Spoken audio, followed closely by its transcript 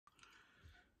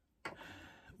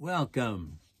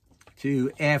Welcome to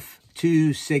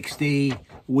F260,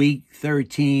 week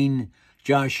 13,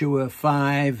 Joshua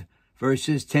 5,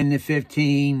 verses 10 to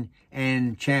 15,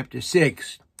 and chapter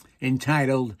 6,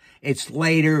 entitled, It's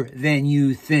Later Than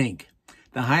You Think.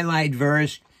 The highlight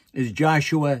verse is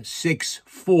Joshua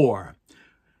 6:4.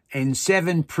 And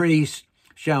 7 priests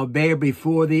shall bear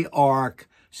before the ark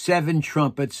 7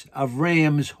 trumpets of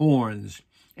ram's horns.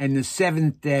 And the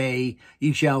 7th day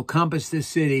ye shall compass the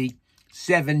city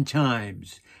 7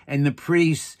 times, and the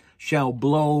priests shall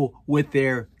blow with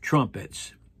their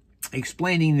trumpets.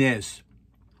 Explaining this,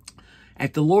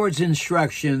 at the Lord's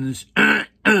instructions,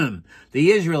 the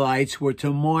Israelites were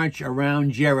to march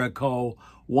around Jericho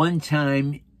 1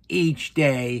 time each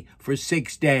day for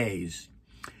 6 days,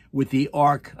 with the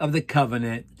Ark of the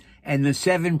Covenant and the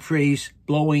 7 priests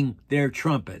blowing their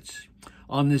trumpets.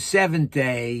 On the 7th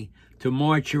day, to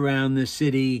march around the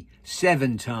city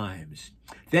 7 times.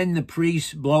 Then the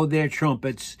priests blow their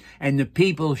trumpets, and the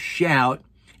people shout,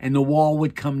 and the wall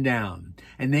would come down,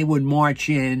 and they would march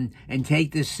in and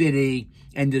take the city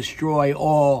and destroy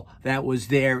all that was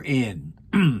therein.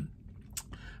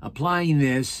 Applying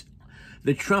this,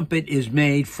 the trumpet is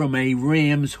made from a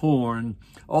ram's horn,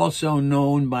 also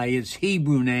known by its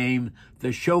Hebrew name,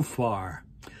 the shofar.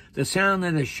 The sound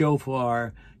of the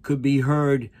shofar could be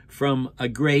heard from a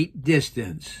great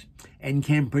distance and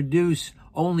can produce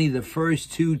only the first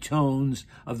 2 tones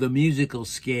of the musical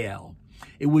scale.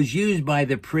 It was used by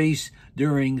the priests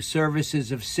during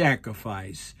services of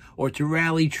sacrifice or to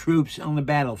rally troops on the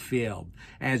battlefield,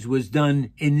 as was done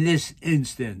in this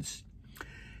instance.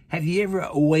 Have you ever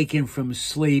awakened from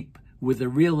sleep with the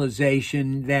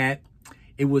realization that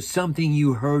it was something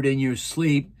you heard in your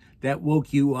sleep that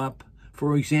woke you up?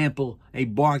 For example, a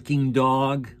barking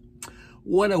dog.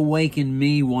 What awakened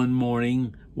me one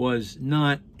morning was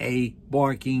not a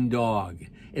barking dog.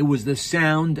 It was the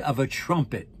sound of a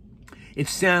trumpet. It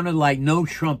sounded like no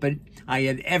trumpet I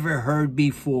had ever heard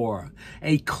before.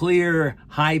 A clear,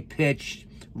 high-pitched,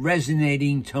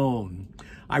 resonating tone.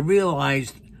 I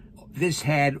realized this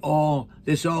all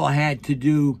had to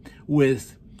do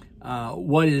with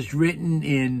what is written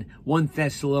in 1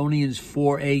 Thessalonians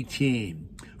 4:18.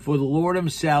 For the Lord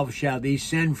himself shall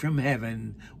descend from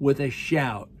heaven with a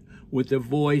shout, with the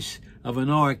voice of an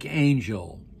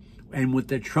archangel, and with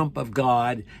the trump of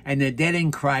God, and the dead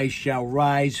in Christ shall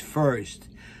rise first.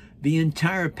 The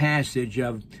entire passage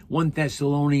of 1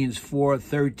 Thessalonians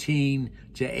 4:13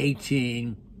 to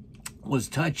 18 was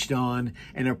touched on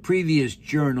in a previous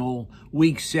journal,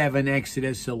 week 7,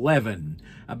 Exodus 11,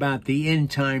 about the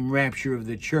end-time rapture of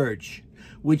the church,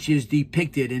 which is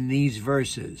depicted in these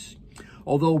verses.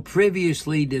 Although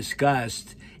previously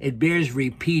discussed, it bears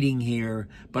repeating here,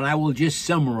 but I will just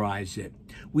summarize it.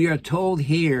 We are told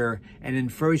here and in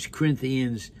 1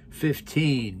 Corinthians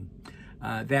 15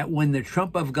 that when the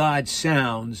trump of God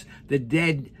sounds, the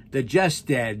just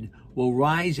dead will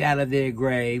rise out of their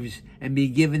graves and be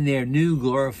given their new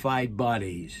glorified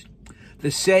bodies.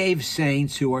 The saved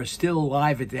saints who are still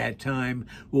alive at that time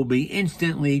will be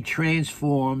instantly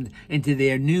transformed into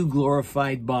their new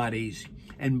glorified bodies,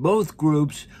 and both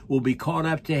groups will be caught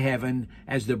up to heaven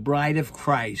as the bride of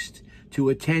Christ to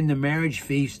attend the marriage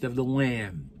feast of the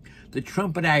Lamb. The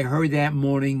trumpet I heard that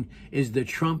morning is the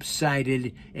trump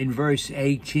cited in verse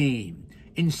 18.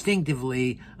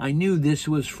 Instinctively, I knew this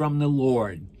was from the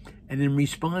Lord, and in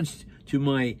response to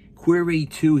my query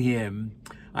to him,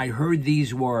 I heard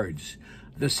these words.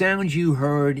 The sound you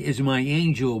heard is my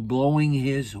angel blowing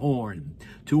his horn,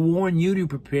 to warn you to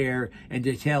prepare and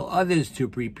to tell others to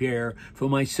prepare, for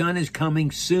my son is coming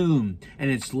soon,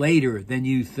 and it's later than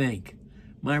you think.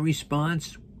 My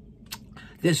response?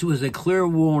 This was a clear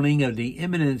warning of the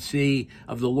imminency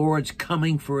of the Lord's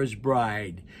coming for his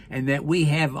bride, and that we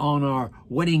have on our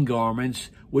wedding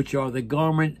garments, which are the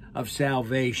garment of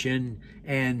salvation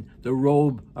and the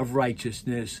robe of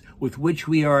righteousness, with which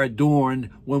we are adorned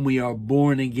when we are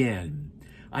born again.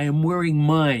 I am wearing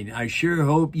mine. I sure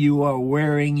hope you are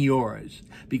wearing yours,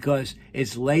 because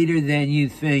it's later than you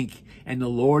think, and the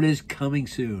Lord is coming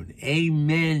soon.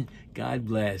 Amen. God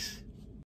bless.